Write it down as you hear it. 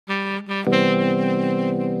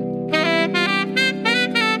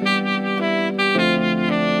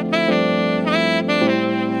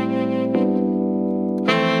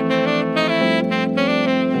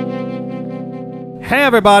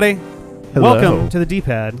everybody. Hello. Welcome to the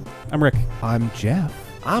D-Pad. I'm Rick. I'm Jeff.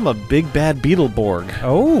 I'm a big bad Beetleborg.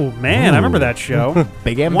 Oh, man, I remember that show.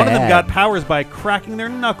 Big and One bad. of them got powers by cracking their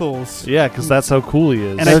knuckles. Yeah, because that's how cool he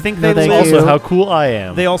is. And I think No, they thank also you. how cool I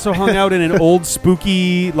am. They also hung out in an old,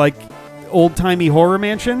 spooky, like, old-timey horror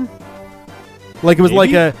mansion. Like, it was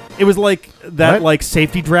Maybe? like that, What? like,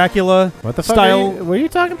 Safety Dracula What the fuck style. what are you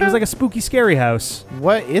talking It about? was like a spooky, scary house.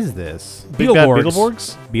 What is this? Big bad Beetleborgs.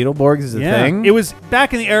 Beetleborgs? Beetleborgs is a Yeah. thing? It was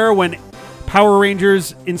back in the era when Power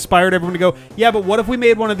Rangers inspired everyone to go, yeah, but what if we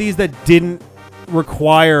made one of these that didn't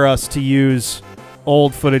require us to use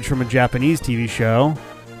old footage from a Japanese TV show,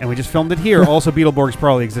 and we just filmed it here. Also, Beetleborgs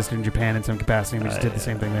probably existed in Japan in some capacity, and we just did the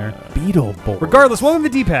same thing there. Beetleborgs. Regardless, welcome to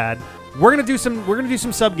the D-Pad. We're gonna do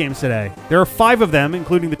some sub games today. There are 5 of them,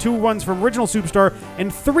 including the 2 ones from original Superstar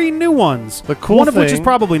and 3 new ones. The cool one of which is thing-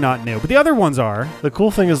 probably not new, but the other ones are. The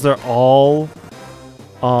cool thing is they're all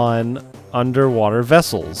on underwater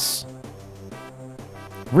vessels.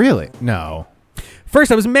 Really? No.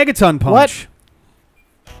 First, I was Megaton Punch.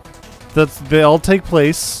 They all take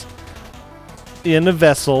place in a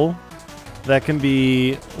vessel that can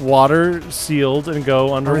be water sealed and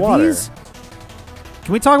go underwater. These?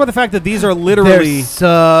 Can we talk about the fact that these are literally? They're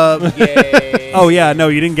sub games. Oh yeah, no,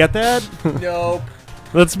 you didn't get that. Nope.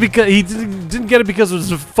 That's because he didn't get it because it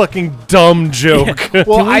was a fucking dumb joke.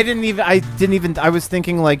 Well, I was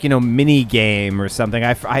thinking like, mini game or something.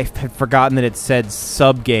 I had forgotten that it said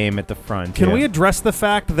sub game at the front. Can we address the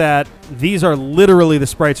fact that these are literally the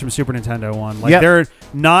sprites from Super Nintendo 1? Like Yep. they're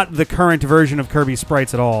not the current version of Kirby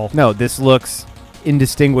sprites at all. No, this looks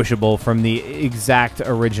indistinguishable from the exact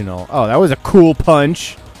original. Oh, that was a cool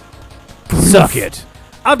punch. Suck it.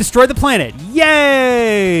 I've destroyed the planet.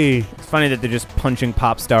 Yay! It's funny that they're just punching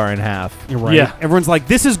Popstar in half. You're right. Yeah. Everyone's like,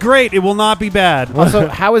 this is great. It will not be bad. Also,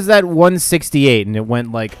 how is that 168 and it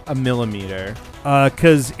went like a millimeter?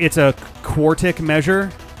 Because it's a quartic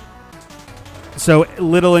measure. So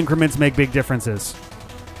little increments make big differences.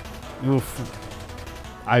 Oof.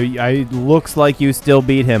 I looks like you still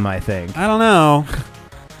beat him, I think. I don't know.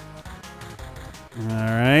 All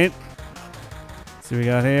right. Let's see what we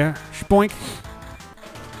got here. Spoink.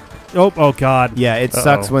 Oh God. Yeah, it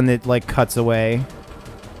sucks when it like cuts away.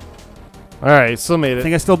 All right, still made I it.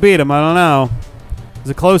 think I still beat him. I don't know. It was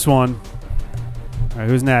a close one. All right,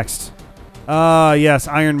 who's next? Yes,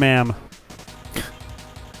 Iron Man.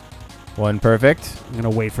 One perfect. I'm going to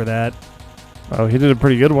wait for that. Oh, he did a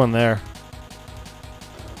pretty good one there.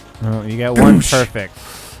 Oh, you got one perfect.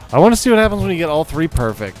 I want to see what happens when you get all 3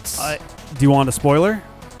 perfects. Do you want a spoiler?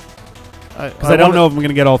 Because Because I don't know if I'm going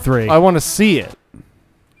to get all 3. I want to see it.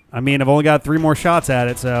 I mean, I've only got 3 more shots at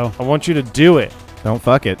it, so... I want you to do it. Don't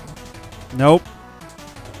fuck it. Nope.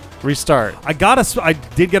 Restart. I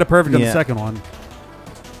did get a perfect on the second one.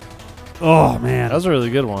 Oh, man. That was a really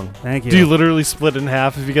good one. Thank you. Do you literally split in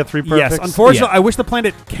half if you get 3 perfects? Yes. Unfortunately, I wish the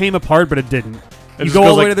planet came apart, but it didn't. It You just go all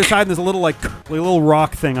goes the way like- to the side, and there's a little, like a little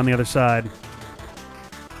rock thing on the other side.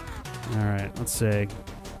 All right, let's see.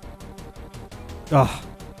 Oh,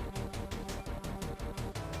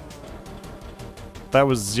 That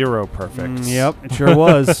was 0 perfects. yep, it sure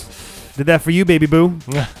was. Did that for you, baby boo.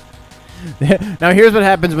 Now here's what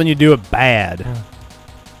happens when you do it bad.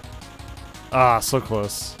 Ah, so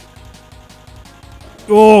close.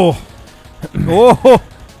 Oh. Oh.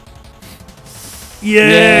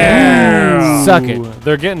 Yeah. Suck it. Ooh,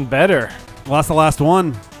 they're getting better. Lost the last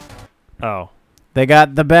one. Oh. They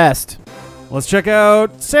got the best. Let's check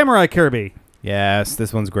out Samurai Kirby. Yes,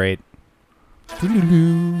 this one's great.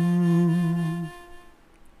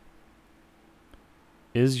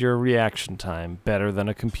 Is your reaction time better than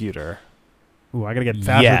a computer? Ooh, I gotta get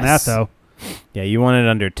faster than that Yes. though. Yeah, you want it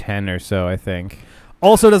under 10 or so, I think.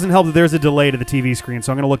 Also, doesn't help that there's a delay to the TV screen,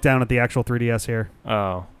 so I'm gonna look down at the actual 3DS here.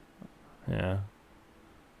 Oh. Yeah.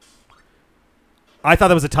 I thought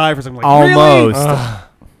that was a tie for something. Like Almost.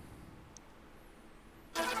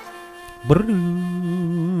 Really?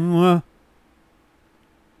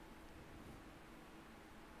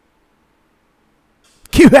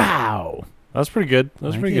 Wow. That was pretty good. That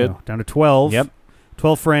was Thank pretty you. good. Down to 12. Yep.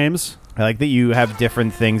 12 frames. I like that you have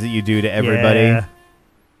different things that you do to everybody. Yeah.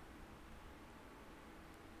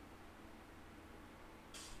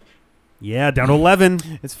 Yeah, down to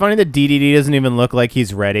 11. It's funny that DDD doesn't even look like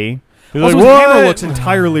he's ready. He's Also, like, his hammer "What?" looks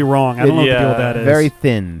entirely wrong. I don't know what the deal with that is. Very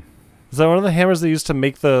thin. Is that one of the hammers they used to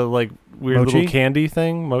make the like weird Mochi? little candy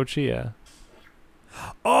thing? Mochi, yeah.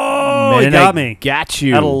 Oh, he Man, got I me. Got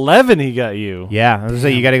you. At 11, he got you. Yeah, I was gonna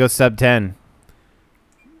say you got to go sub 10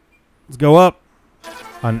 Let's go up.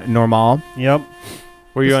 on normal. Yep,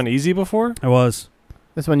 Were you on easy before? I was.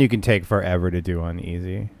 This one you can take forever to do on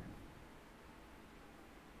easy.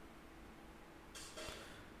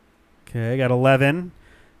 Okay, I got 11.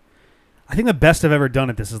 I think the best I've ever done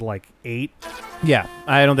at this is like 8. Yeah,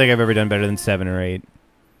 I don't think I've ever done better than 7 or 8.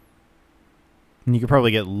 And you could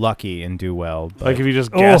probably get lucky and do well. Like if you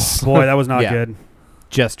just Oh, guess. boy, that was not Yeah. good.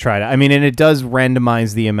 Just try to. I mean, and it does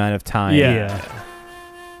randomize the amount of time. Yeah.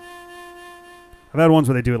 I've had ones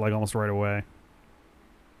where they do it like almost right away.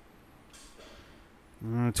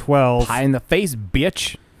 12. Pie in the face,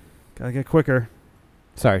 bitch. Gotta get quicker.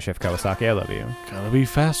 Sorry, Chef Kawasaki. I love you. Gotta be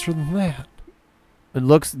faster than that. It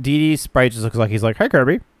looks. DD's sprite just looks like he's like, "Hi,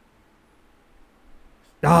 Kirby."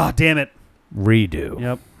 Ah, damn it. Redo.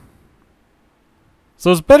 Yep.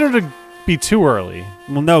 So it's better to be too early.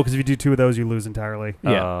 Well, no, because if you do 2 of those, you lose entirely.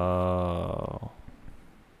 Yeah. Oh.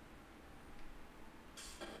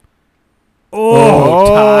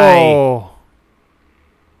 Oh,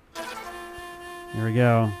 tie. Here we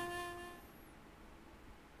go.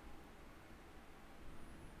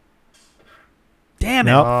 Damn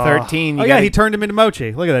it. Nope, Oh. 13. Oh, yeah, he turned him into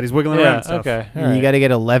Mochi. Look at that. He's wiggling around Yeah, and stuff. okay. You got to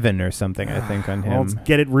get 11 or something, I think, on Well, him. let's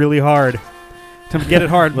get it really hard. Time to get it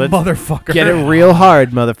hard, Let's motherfucker. Get it real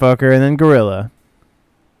hard, motherfucker, and then gorilla.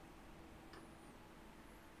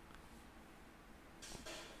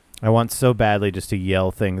 I want so badly just to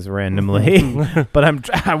yell things randomly, but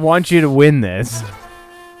I want you to win this.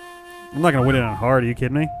 I'm not going to win it on hard. Are you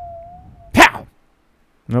kidding me? Pow!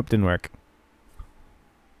 Nope, didn't work.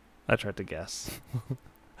 I tried to guess.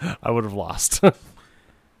 I would have lost.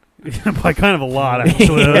 By kind of a lot,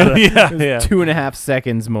 actually. yeah. 2.5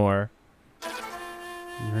 seconds more.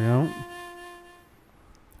 There we go.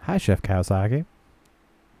 Hi, Chef Kawasaki.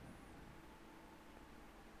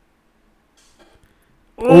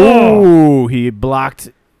 Oh, he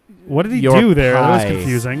blocked. What did he Your do there? That was pies.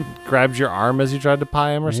 confusing. Grabbed your arm as you tried to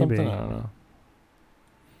pie him or Maybe. something? I don't know.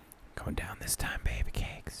 Going down this time, baby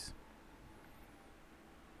cakes.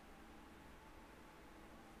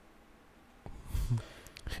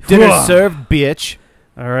 Dinner Whoa. served, bitch.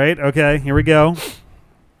 All right. Okay. Here we go.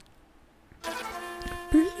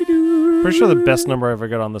 Pretty sure the best number I ever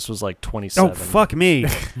got on this was like 27. Oh, fuck me.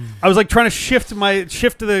 I was like trying to shift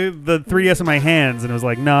the 3DS in my hands, and it was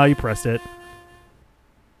like, nah, you pressed it.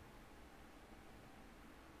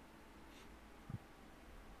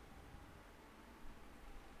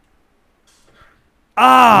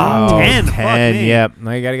 Ah, 10. Fuck 10. me. Yep.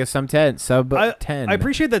 Now you got to get some 10. Sub 10. I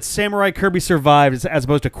appreciate that Samurai Kirby survived as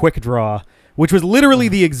opposed to Quick Draw, which was literally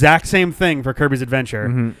the exact same thing for Kirby's Adventure.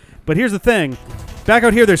 Mhm. But here's the thing. Back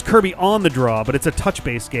out here, there's Kirby on the draw, but it's a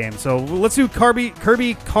touch-based game. So let's do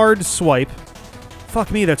Kirby card swipe.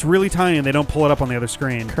 Fuck me, that's really tiny, and they don't pull it up on the other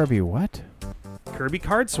screen. Kirby what? Kirby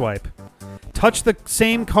card swipe. Touch the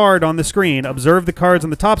same card on the screen, observe the cards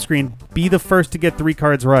on the top screen, be the first to get 3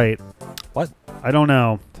 cards right. What? I don't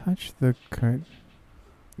know. Touch the card.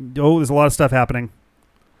 Oh, there's a lot of stuff happening.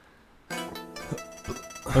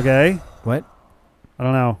 Okay. What? I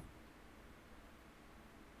don't know.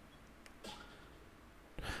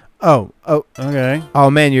 Oh. Okay.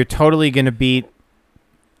 Oh, man, you're totally going to beat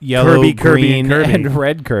yellow, Kirby, green, and Kirby. and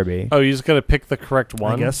red Kirby. Oh, you just got to pick the correct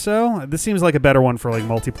one? I guess so. This seems like a better one for like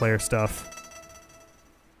multiplayer stuff.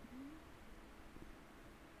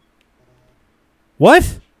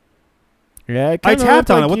 What? Yeah, I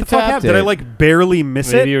tapped on it. What the fuck happened? Did I like barely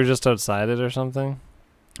miss Maybe it? you were just outside it or something?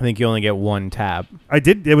 I think you only get 1 tap. I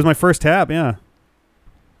did. It was my first tab. Yeah.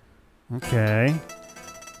 Okay.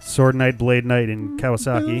 Sword Knight, Blade Knight, and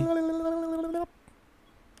Kawasaki.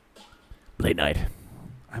 Late night.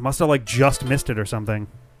 I must have like just missed it or something.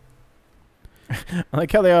 I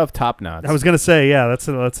like how they all have top knots. I was gonna say, yeah, that's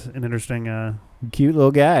an interesting. Cute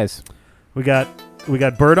little guys. We got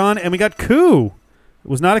Birdon and we got Koo.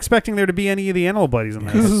 Was not expecting there to be any of the animal buddies in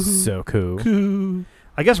this. So cool.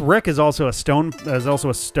 I guess Rick is also a stone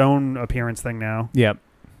appearance thing now. Yep.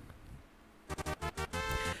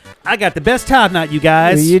 I got the best top knot, you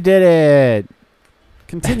guys. You did it.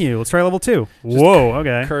 Continue. Let's try level 2. Whoa.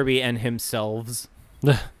 Okay. Kirby and himself.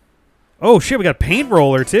 Oh shit, we got Paint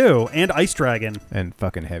Roller too, and Ice Dragon. And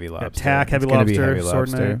fucking Heavy Lobster. Attack, Heavy It's gonna be Lobster, Heavy Sword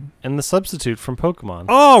Lobster. Knight. And the substitute from Pokemon.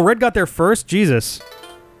 Oh, Red got there first. Jesus.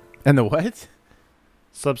 And the what?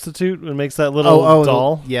 Substitute? It makes that little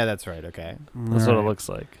doll? Yeah, that's right. Okay. That's what it looks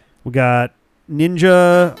like. We got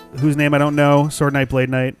Ninja, whose name I don't know. Sword Knight, Blade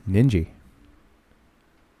Knight. Ninja.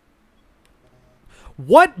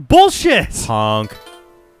 What bullshit? Honk.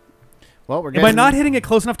 Well, we're Am getting. I not hitting it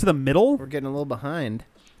close enough to the middle? We're getting a little behind.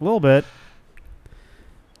 A little bit.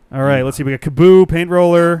 All right, let's see. We got Kaboo, Paint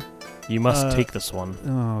Roller. You must take this one.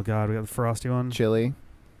 Oh god, we got the frosty one. Chili.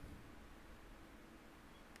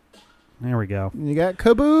 There we go. You got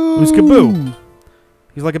Kaboo. Who's Kaboo?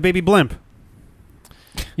 He's like a baby blimp.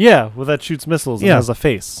 Yeah, well, that shoots missiles and Yeah. has a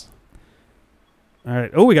face. All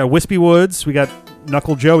right. Oh, we got Wispy Woods. We got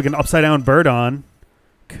Knuckle Joe. We got an upside down bird on.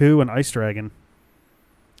 Coo and Ice Dragon.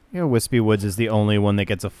 Yeah, Wispy Woods is the only one that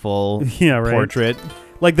gets a full Yeah, right. portrait.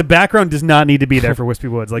 Like, the background does not need to be there for Wispy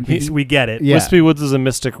Woods. Like, we get it. Yeah. Wispy Woods is a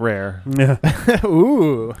mystic rare. Yeah.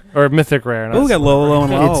 Ooh. Or mythic rare. Oh, we got Lolo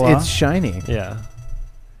and Lala. It's shiny. Yeah.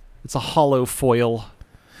 It's a hollow foil.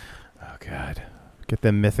 Oh, God. Get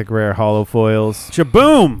them mythic rare hollow foils.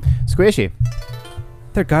 Shaboom! Squishy.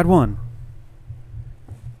 There, God won.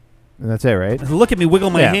 And that's it, right? Look at me wiggle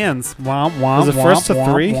my Yeah. hands. Womp, womp, Is it womp, first to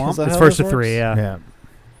womp, 3? womp. Is that It's how first this to 3, works? yeah. Yeah.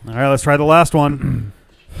 All right, let's try the last one.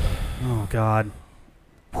 Oh, God.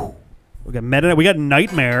 We got Meta. We got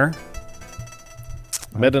Nightmare.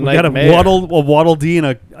 Meta We got a Nightmare. Waddle Dee in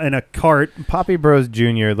a cart. Poppy Bros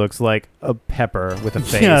Jr. looks like a pepper with a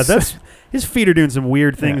face. Yeah, that's his feet are doing some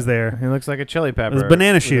weird things there. He looks like a chili pepper. With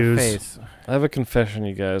banana with a shoes. face. I have a confession,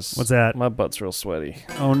 you guys. What's that? My butt's real sweaty.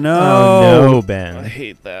 Oh no! Oh, no, I Ben.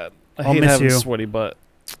 hate that. I I'll hate miss having you. a sweaty butt.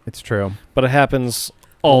 It's true. But it happens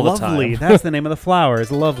all the time. Lovely. That's the name of the flower.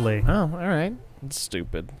 It's lovely. Oh, all right. It's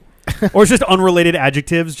stupid. Or it's just unrelated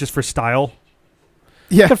adjectives, just for style.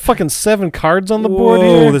 Yeah. Got fucking 7 cards on the board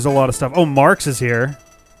Whoa, here. there's a lot of stuff. Oh, Marks is here.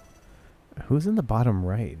 Who's in the bottom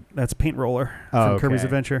right? That's Paint Roller Oh, from Kirby's okay.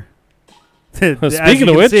 Adventure. As Speaking you of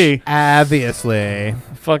can which- see, Obviously.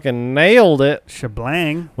 Fucking nailed it.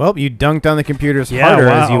 shablang. Well, you dunked on the computers Yeah, harder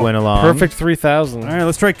as wow. you went along. Perfect 3,000. All right,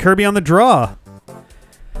 let's try Kirby on the draw.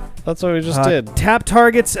 That's what we just did. Tap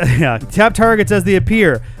targets. Yeah, tap targets as they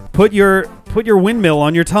appear. Put your windmill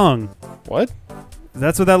on your tongue. What?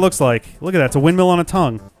 That's what that looks like. Look at that. It's a windmill on a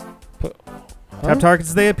tongue. Tap targets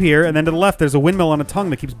as they appear, and then to the left, there's a windmill on a tongue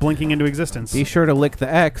that keeps blinking into existence. Be sure to lick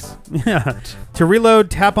the X. Yeah. To reload,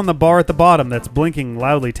 tap on the bar at the bottom that's blinking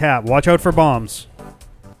loudly. Tap. Watch out for bombs.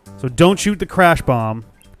 So don't shoot the crash bomb.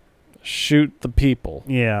 Shoot the people.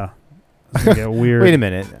 Yeah. This is gonna get weird. Wait a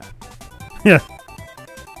minute. Yeah.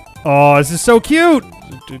 Oh, this is so cute.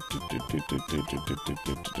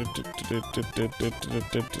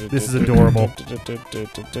 This is adorable.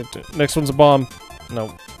 Next one's a bomb.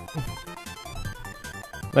 No.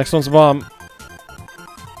 Next one's a bomb.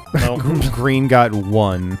 No. Green got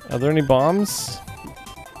 1. Are there any bombs?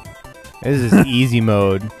 This is easy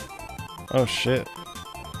mode. Oh shit.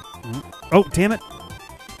 Oh, damn it.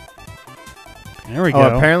 There we Oh,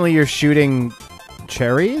 go. apparently you're shooting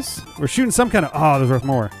cherries? We're shooting some kind of... Oh, there's worth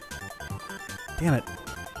more. Damn it.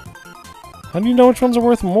 How do you know which ones are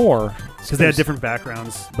worth more? Because they had different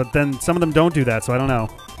backgrounds. But then some of them don't do that, so I don't know.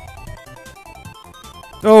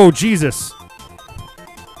 Oh, Jesus.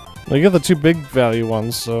 Well, you got the 2 big value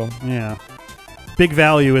ones, so. Yeah. Big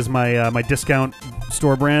Value is my my discount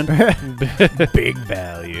store brand. Big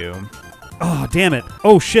value. Oh, damn it.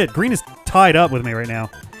 Oh, shit. Green is tied up with me right now.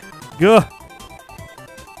 Gah.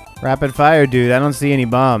 Rapid fire, dude. I don't see any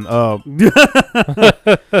bomb. Oh.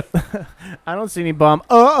 I don't see any bomb.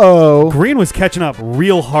 Uh-oh. Green was catching up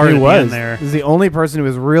real hard He at the was. end there. This is the only person who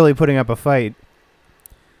was really putting up a fight.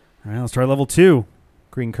 All right, let's try level 2.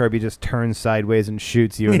 Green Kirby just turns sideways and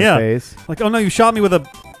shoots you in Yeah. the face. Like, oh no, you shot me with a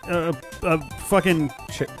fucking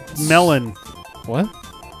melon. What?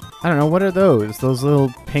 I don't know. What are those? Those little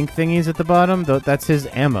pink thingies at the bottom? That's his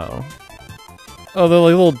ammo. Oh, they're like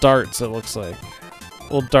little darts, it looks like.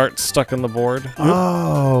 Little darts stuck in the board,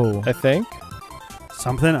 Oh. I think.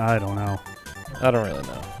 Something? I don't know. I don't really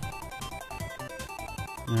know.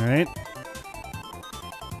 All right.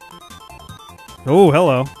 Oh,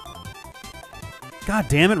 hello. God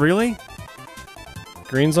damn it, really?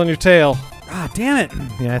 Green's on your tail. God damn it.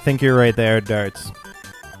 Yeah, I think you're right there, darts.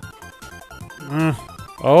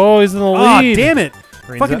 Oh, he's in the Oh, lead. damn it.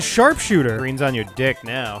 Green's Fucking on- sharpshooter. Green's on your dick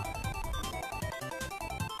now.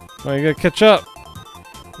 Oh, you gotta catch up.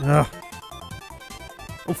 Ugh.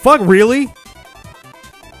 Oh, fuck, really?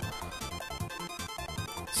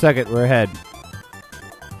 Suck it, we're ahead.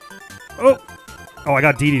 Oh. Oh, I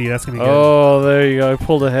got DDD. That's going to be good. Oh, there you go. I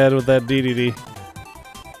pulled ahead with that DDD.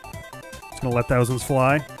 Just going to let those ones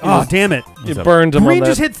fly. Oh, damn it. You burned him on Green that.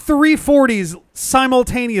 just hit 3 40s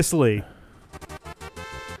simultaneously.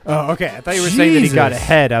 Oh, okay. I thought you were saying that he got Jesus.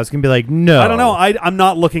 ahead. I was going to be like, no. I don't know. I'm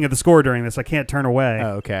not looking at the score during this. I can't turn away.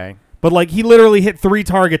 Oh, okay. But, like, he literally hit 3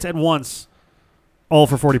 targets at once. All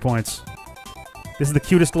for 40 points. This is the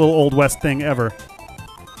cutest little Old West thing ever.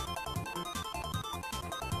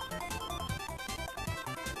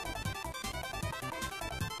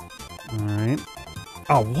 All right.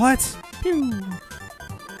 Oh, what? Pew.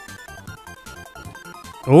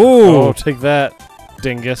 Oh, Oh, take that,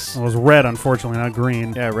 dingus. it was red, unfortunately, not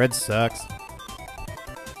green. Yeah, red sucks.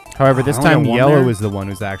 However, Oh, this I only time got one yellow there? is the one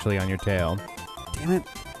who's actually on your tail. Damn it.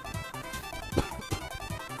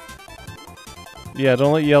 Yeah,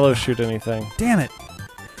 don't let yellow shoot anything. Damn it.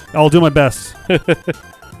 I'll do my best.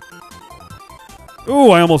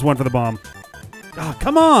 Ooh, I almost went for the bomb. Oh,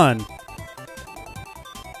 come on.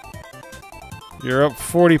 You're up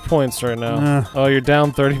 40 points right now. Oh, you're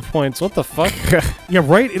down 30 points. What the fuck? Yeah,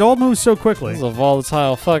 right? It all moves so quickly. This is a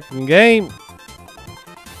volatile fucking game.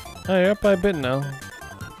 Oh, you're up by a bit now.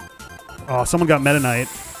 Oh, someone got Meta Knight.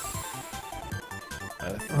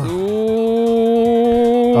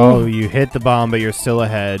 Ooh. Oh, you hit the bomb, but you're still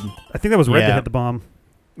ahead. I think that was Red Yeah. that hit the bomb.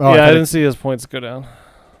 Oh, Yeah, I didn't see his points go down.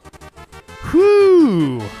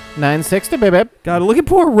 Whoo! 960, baby. God, look at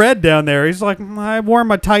poor Red down there. He's like, I wore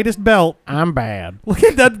my tightest belt. I'm bad. Look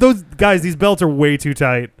at that. Those guys, these belts are way too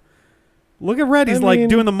tight. Look at Red. He's like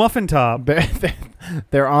doing the muffin top.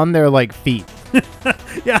 They're on their like feet.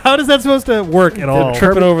 Yeah, how is that supposed to work at all? They're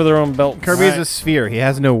tripping over their own belt. Kirby is a sphere. He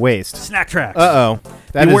has no waist. Snack tracks. Uh-oh.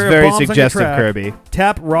 That is Beware of very bombs on your suggestive, track. Kirby.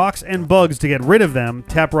 Tap rocks and bugs to get rid of them.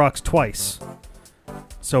 Tap rocks twice.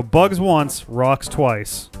 So bugs once, rocks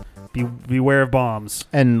twice. Beware of bombs.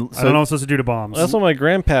 And I don't know what I'm supposed to do to bombs. That's what my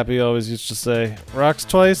grandpappy always used to say. Rocks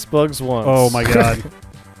twice, bugs once. Oh my god.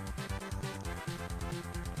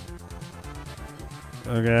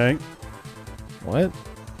 Okay. What?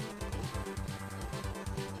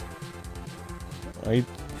 Are you,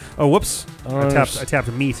 Oh, whoops. I don't I tapped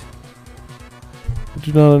meat. I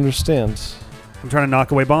do not understand. I'm trying to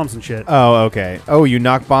knock away bombs and shit. Oh, okay. Oh, you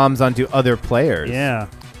knock bombs onto other players. Yeah.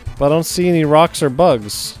 But I don't see any rocks or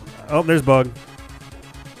bugs. Oh, there's bug.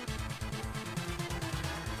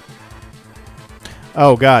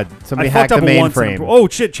 Oh god, somebody I hacked fucked the up once. mainframe. Oh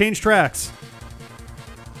shit! Change tracks.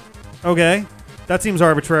 Okay, that seems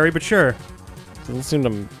arbitrary, but sure. Doesn't seem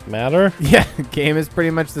to matter. Yeah, game is pretty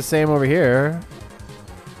much the same over here.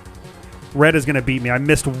 Red is gonna beat me. I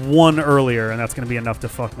missed one earlier, and that's gonna be enough to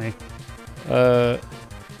fuck me.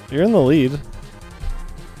 You're in the lead.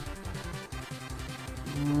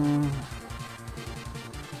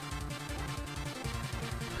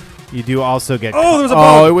 You do also get. Oh, there was a Oh,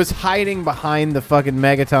 bug. it was hiding behind the fucking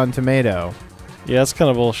Megaton tomato. Yeah, that's kind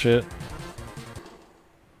of bullshit.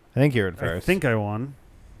 I think you're at I first. think I won.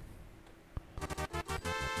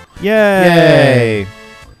 Yay!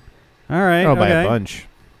 All right. Oh, by okay. a bunch.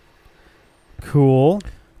 Cool.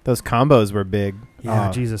 Those combos were big. Yeah,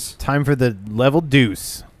 Oh, Jesus. Time for the level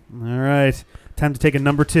deuce. All right. Time to take a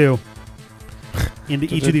number 2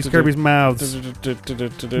 into each of these Kirby's mouths.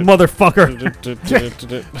 Motherfucker.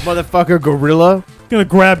 Motherfucker gorilla. Gonna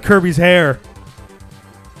grab Kirby's hair.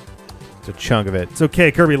 It's a chunk of it. It's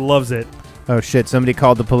okay. Kirby loves it. Oh shit, somebody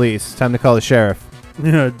called the police. Time to call the sheriff.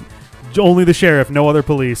 Only the sheriff, no other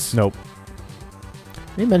police. Nope.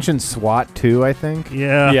 He mentioned SWAT too, I think.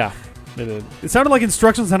 Yeah. Yeah, it did. It sounded like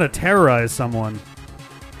instructions on how to terrorize someone.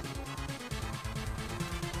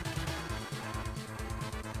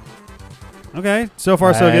 Okay, so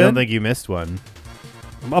far so I good. don't think you missed one.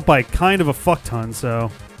 I'm up by kind of a fuck ton,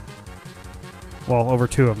 so... Well, over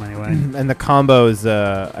 2 of them anyway. And the combos,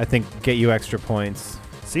 I think, get you extra points.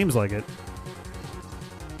 Seems like it.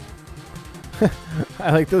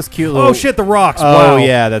 I like those cute little... Oh shit, the rocks! Oh wow.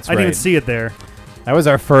 yeah, that's I right. didn't even see it there. That was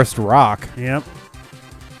our first rock. Yep.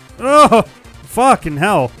 Oh! Fucking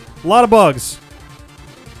hell. A lot of bugs.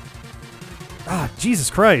 Ah, Jesus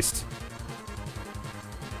Christ.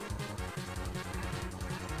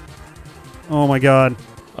 Oh my god.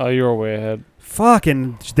 Oh, you were way ahead.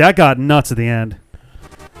 Fucking... That got nuts at the end.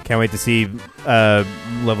 Can't wait to see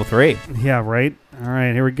level 3. Yeah, right?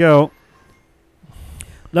 Alright, here we go.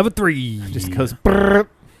 Level 3. Just goes... brrr.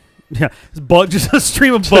 Yeah, it's just a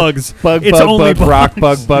stream of bugs. Bug, It's bug, only bug, rock,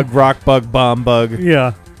 bugs. bug, bug, rock, bug, bomb, bug.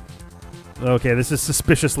 Yeah. Okay, this is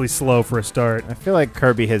suspiciously slow for a start. I feel like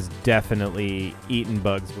Kirby has definitely eaten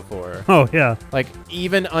bugs before. Oh, yeah. Like,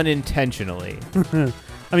 even unintentionally.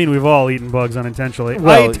 I mean, we've all eaten bugs unintentionally.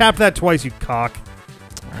 Well- I tapped that twice, you cock.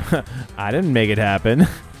 I didn't make it happen.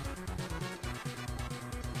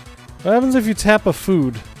 What happens if you tap a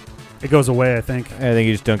food? It goes away, I think. I think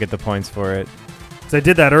you just don't get the points for it. 'Cause I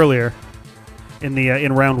did that earlier. In the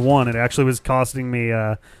in round 1, it actually was costing me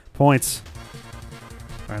points.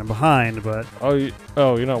 All right, I'm behind, but... Oh,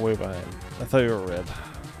 you're not way behind. I thought you were red.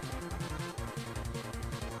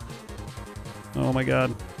 Oh, my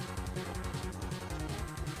God.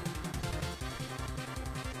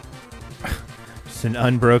 Just an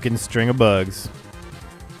unbroken string of bugs.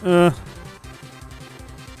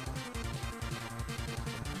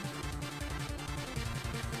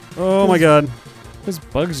 Oh, my God. These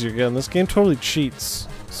bugs you're getting. This game totally cheats.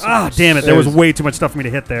 Ah, damn it. There was way too much stuff for me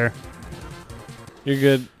to hit there. You're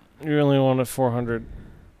good. You're only one at 400.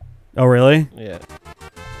 Oh, really? Yeah.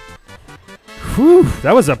 Whew,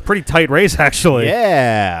 that was a pretty tight race, actually.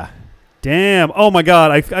 Yeah. Damn. Oh, my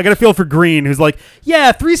God. I got to feel for Green, who's like,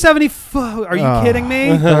 yeah, 370. Are you kidding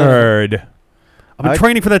me? Third. I've been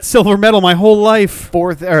training for that silver medal my whole life.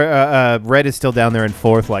 Fourth. Red is still down there in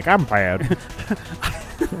fourth. Like, I'm bad.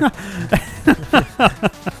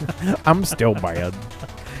 I'm still bad.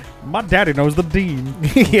 My daddy knows the dean.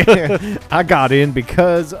 Yeah. I got in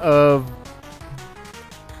because of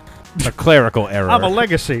a clerical error. I'm a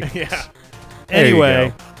legacy. Yeah.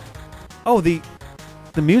 Anyway. Oh, the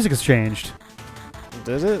music has changed.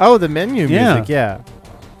 Does it? Oh, the menu music. Yeah.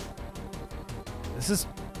 This is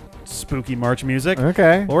spooky March music.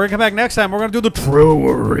 Okay. Well, we're going to come back next time. We're going to do the True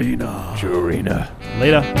Arena. True Arena.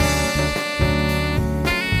 Later.